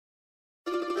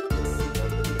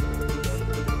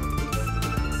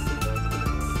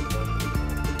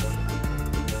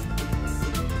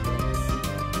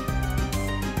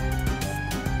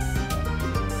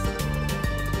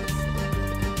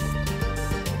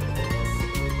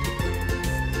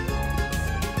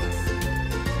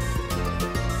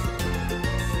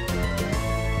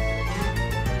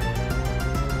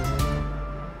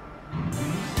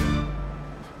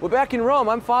We're back in Rome.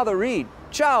 I'm Father Reed.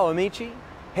 Ciao, amici.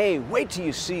 Hey, wait till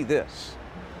you see this.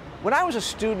 When I was a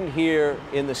student here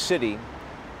in the city,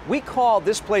 we called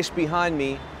this place behind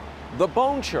me the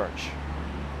Bone Church.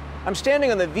 I'm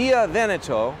standing on the Via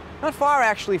Veneto, not far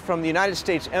actually from the United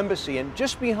States Embassy, and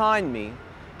just behind me,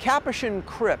 Capuchin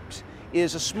Crypt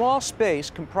is a small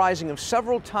space comprising of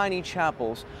several tiny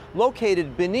chapels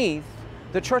located beneath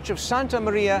the Church of Santa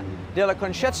Maria della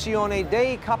Concezione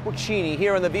dei Cappuccini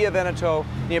here in the Via Veneto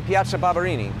near Piazza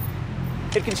Barberini.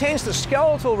 It contains the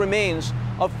skeletal remains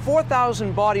of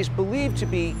 4,000 bodies believed to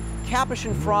be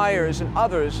Capuchin friars and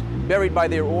others buried by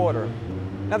their order.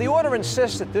 Now, the order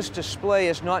insists that this display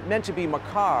is not meant to be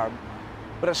macabre,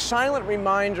 but a silent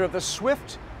reminder of the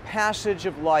swift passage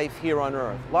of life here on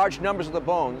earth. Large numbers of the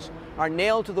bones are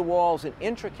nailed to the walls in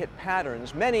intricate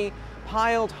patterns, many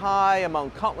piled high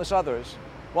among countless others,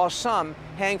 while some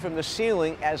hang from the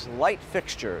ceiling as light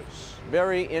fixtures.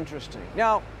 Very interesting.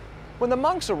 Now, when the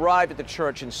monks arrived at the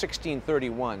church in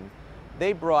 1631,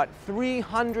 they brought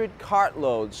 300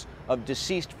 cartloads of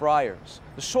deceased friars.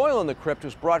 The soil in the crypt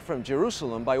was brought from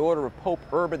Jerusalem by order of Pope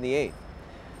Urban VIII.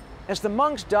 As the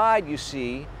monks died, you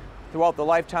see, throughout the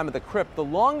lifetime of the crypt, the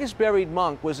longest buried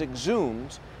monk was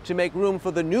exhumed to make room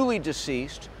for the newly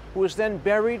deceased, who was then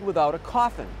buried without a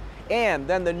coffin. And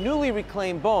then the newly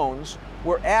reclaimed bones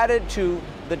were added to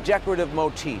the decorative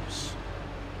motifs.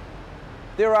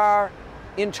 There are,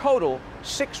 in total,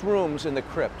 6 rooms in the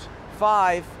crypt,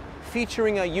 5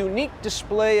 featuring a unique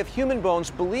display of human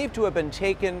bones believed to have been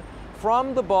taken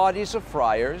from the bodies of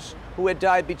friars who had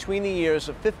died between the years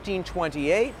of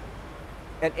 1528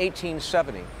 and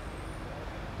 1870.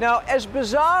 Now, as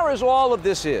bizarre as all of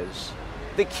this is,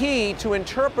 the key to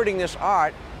interpreting this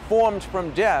art formed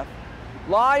from death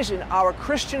lies in our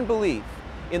Christian belief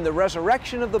in the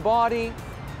resurrection of the body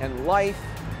and life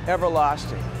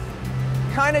everlasting.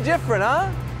 Kind of different,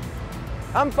 huh?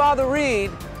 I'm Father Reed,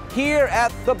 here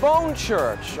at the Bone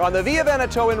Church on the Via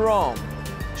Veneto in Rome.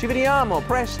 Ci vediamo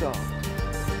presto.